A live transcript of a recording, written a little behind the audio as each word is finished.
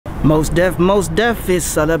Most deaf,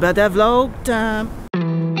 it's all about that vlog time.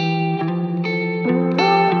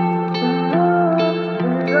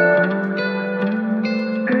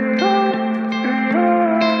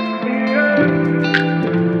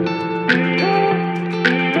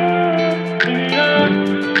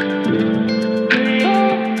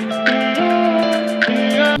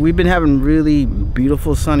 We've been having really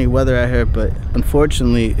beautiful sunny weather out here, but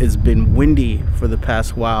unfortunately it's been windy for the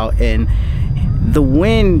past while, and the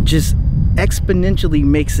wind just exponentially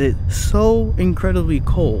makes it so incredibly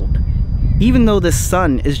cold, even though the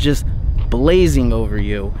sun is just blazing over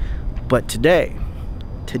you. But today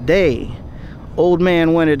old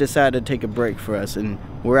man winter decided to take a break for us, and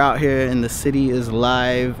we're out here and the city is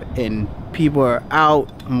live and people are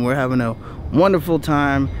out and we're having a wonderful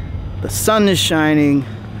time. The sun is shining.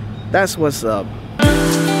 That's what's up.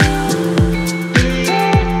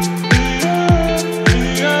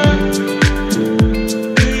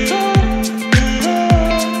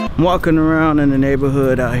 I'm walking around in a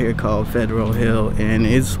neighborhood out here called Federal Hill, and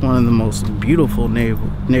it's one of the most beautiful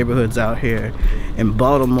neighborhoods out here in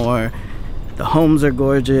Baltimore. The homes are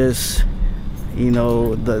gorgeous, you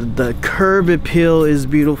know, the curb appeal is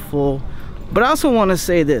beautiful. But I also want to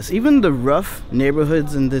say this, even the rough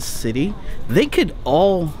neighborhoods in this city, they could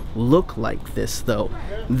all look like this though.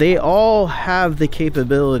 They all have the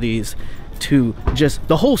capabilities to just,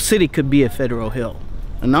 the whole city could be a Federal Hill.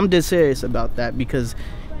 And I'm dead serious about that, because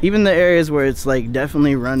even the areas where it's like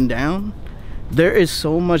definitely run down, there is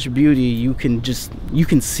so much beauty you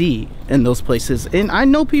can see in those places. And I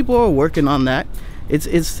know people are working on that.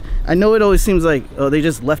 I know it always seems like, oh, they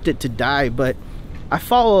just left it to die, but I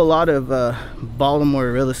follow a lot of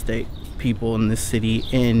Baltimore real estate people in this city,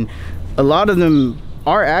 and a lot of them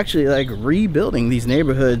are actually like rebuilding these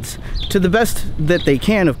neighborhoods to the best that they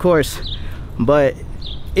can, of course, but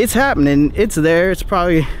it's happening. It's there. It's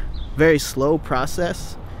probably a very slow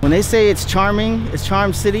process. When they say it's charming, it's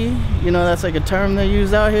Charm City, you know, that's like a term they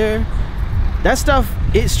use out here. That stuff,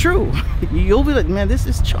 it's true. You'll be like, man, this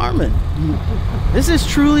is charming. This is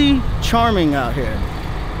truly charming out here.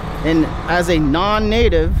 And as a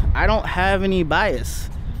non-native, I don't have any bias.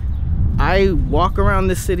 I walk around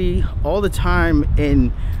this city all the time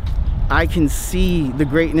and I can see the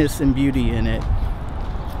greatness and beauty in it.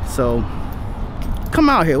 So come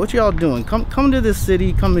out here. What y'all doing? Come to this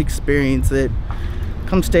city, come experience it.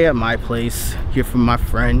 Come stay at my place, hear from my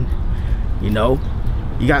friend. You know,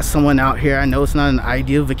 you got someone out here. I know it's not an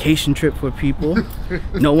ideal vacation trip for people.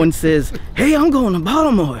 No one says, hey, I'm going to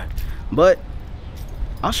Baltimore, but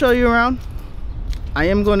I'll show you around. I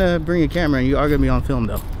am gonna bring a camera and you are gonna be on film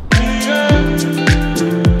though.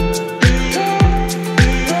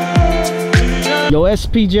 Yo,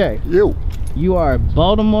 SPJ. Yo. You are a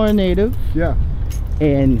Baltimore native. Yeah.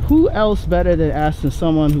 And who else better than asking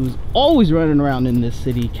someone who's always running around in this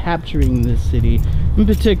city, capturing this city. In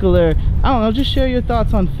particular, I don't know, just share your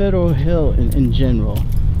thoughts on Federal Hill in general.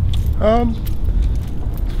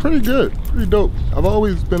 It's pretty good, pretty dope. I've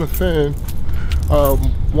always been a fan.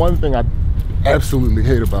 One thing I absolutely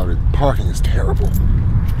hate about it, parking is terrible.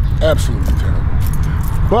 Absolutely terrible.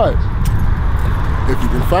 But if you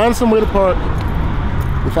can find somewhere to park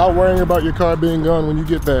without worrying about your car being gone when you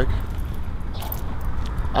get back,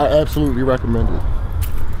 I absolutely recommend it.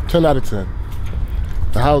 10 out of 10.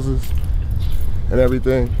 The houses and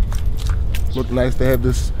everything look nice. They have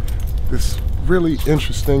this really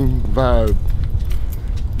interesting vibe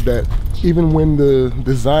that even when the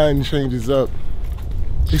design changes up,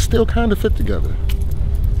 they still kind of fit together.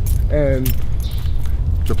 And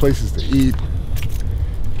the places to eat,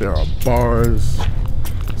 there are bars,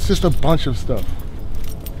 it's just a bunch of stuff.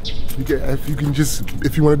 If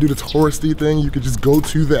you want to do the touristy thing, you could just go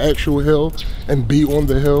to the actual hill and be on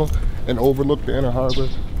the hill and overlook the inner harbor.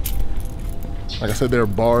 Like I said, there are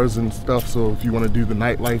bars and stuff, so if you want to do the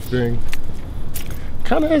nightlife thing,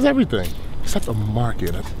 kind of has everything. Except a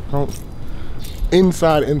market.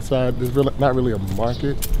 Inside, there's really, not really a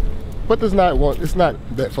market, but there's not one. It's not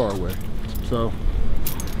that far away, so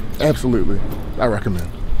absolutely, I recommend.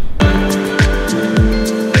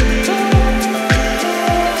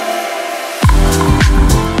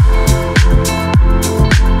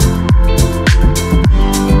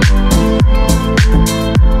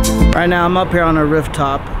 Right now I'm up here on a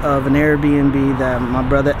rooftop of an Airbnb that my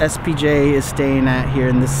brother SPJ is staying at here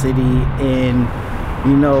in the city. And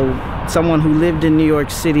you know, someone who lived in New York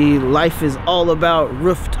City, life is all about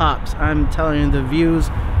rooftops. I'm telling you, the views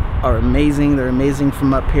are amazing. They're amazing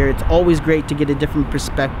from up here. It's always great to get a different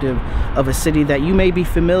perspective of a city that you may be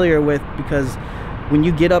familiar with, because when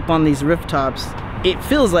you get up on these rooftops, it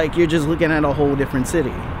feels like you're just looking at a whole different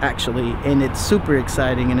city, actually, and it's super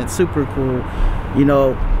exciting and it's super cool. You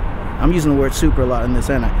know, I'm using the word super a lot in this,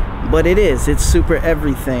 and but it's super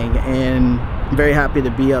everything, and I'm very happy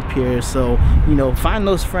to be up here. So, you know, find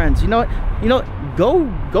those friends. You know what,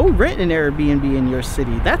 go rent an Airbnb in your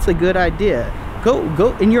city. That's a good idea.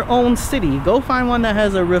 Go in your own city. Go find one that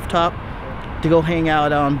has a rooftop to go hang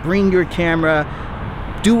out on. Bring your camera,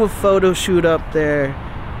 do a photo shoot up there.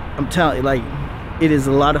 I'm telling you, like, it is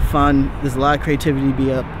a lot of fun. There's a lot of creativity to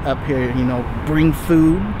be up here. You know, bring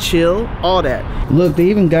food, chill, all that. Look, they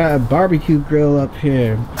even got a barbecue grill up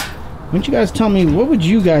here. Why don't you guys tell me, what would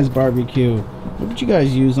you guys barbecue? What would you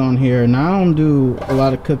guys use on here? Now, I don't do a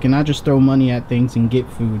lot of cooking. I just throw money at things and get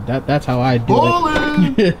food. That's how I do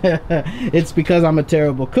it. It's because I'm a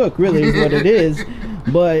terrible cook, really, is what it is.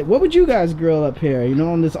 But what would you guys grill up here, you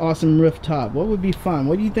know, on this awesome rooftop? What would be fun?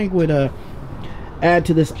 What do you think would add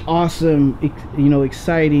to this awesome, you know,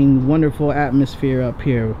 exciting, wonderful atmosphere up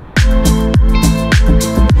here?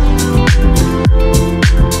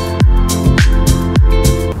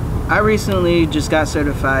 I recently just got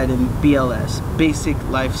certified in BLS, Basic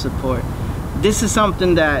Life Support. This is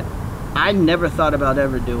something that I never thought about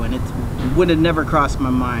ever doing. It would have never crossed my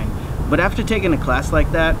mind. But after taking a class like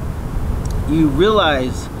that, you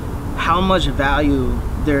realize how much value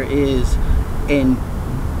there is in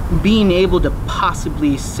being able to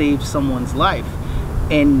possibly save someone's life.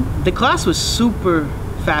 And the class was super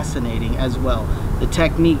fascinating as well. The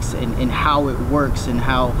techniques and how it works, and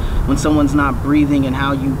how when someone's not breathing, and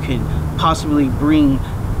how you can possibly bring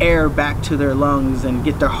air back to their lungs and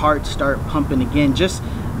get their heart start pumping again. Just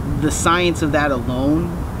the science of that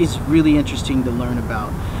alone is really interesting to learn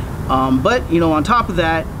about. But, you know, on top of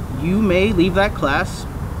that, you may leave that class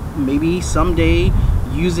maybe someday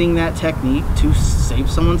using that technique to save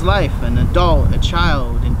someone's life, an adult, a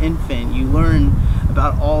child, an infant. You learn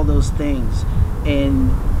about all those things,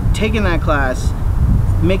 and taking that class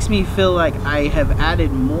makes me feel like I have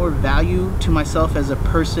added more value to myself as a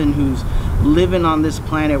person who's living on this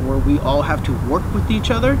planet where we all have to work with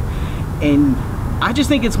each other. And I just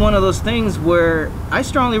think it's one of those things where I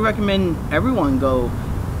strongly recommend everyone go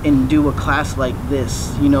and do a class like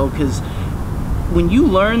this, you know, because when you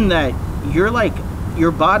learn that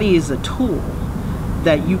your body is a tool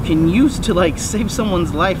that you can use to like save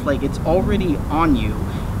someone's life, like it's already on you,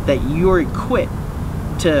 that you're equipped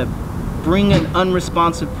to bring an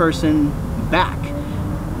unresponsive person back.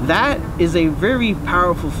 That is a very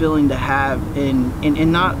powerful feeling to have,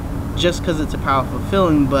 and not just because it's a powerful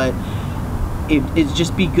feeling, but it's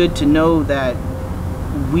just be good to know that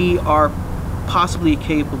we are possibly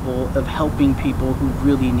capable of helping people who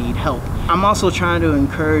really need help. I'm also trying to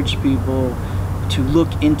encourage people to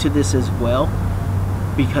look into this as well,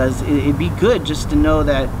 because it'd be good just to know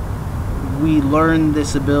that we learn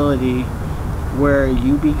this ability where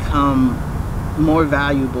you become more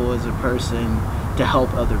valuable as a person to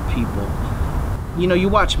help other people. You know, you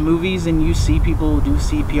watch movies and you see people do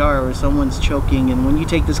CPR or someone's choking, and when you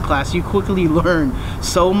take this class you quickly learn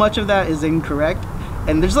so much of that is incorrect,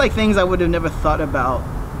 and there's like things I would have never thought about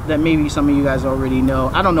that maybe some of you guys already know.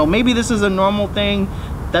 I don't know, maybe this is a normal thing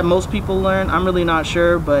that most people learn, I'm really not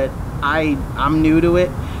sure, but I'm new to it.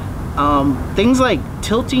 Things like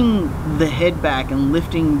tilting the head back and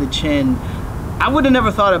lifting the chin, I would have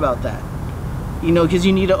never thought about that, you know, because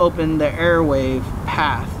you need to open the airway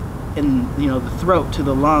path and, you know, the throat to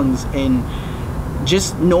the lungs, and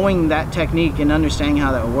just knowing that technique and understanding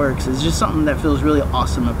how that works is just something that feels really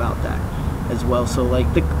awesome about that as well. So like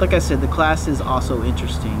I said, the class is also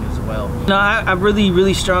interesting as well. No, I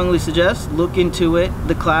really strongly suggest look into it.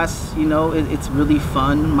 The class, you know, it's really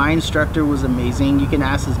fun. My instructor was amazing. You can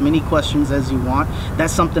ask as many questions as you want.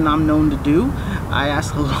 That's something I'm known to do. I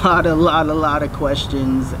ask a lot of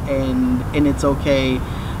questions, and it's okay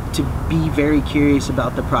to be very curious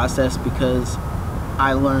about the process, because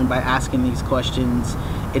I learned by asking these questions.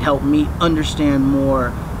 It helped me understand more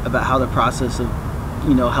about how the process of,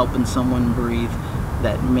 you know, helping someone breathe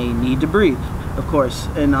that may need to breathe, of course.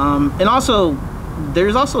 And also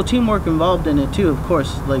there's also teamwork involved in it too, of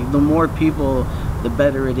course. Like the more people, the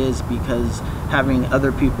better it is, because having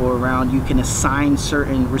other people around, you can assign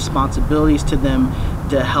certain responsibilities to them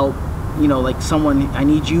to help, you know, like someone, I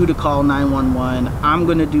need you to call 911, I'm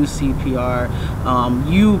gonna do CPR,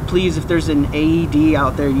 you please, if there's an AED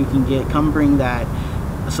out there you can get, come bring that.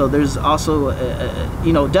 So there's also,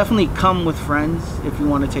 you know, definitely come with friends if you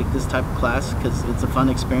want to take this type of class, because it's a fun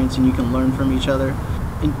experience and you can learn from each other.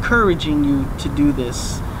 Encouraging you to do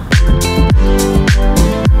this.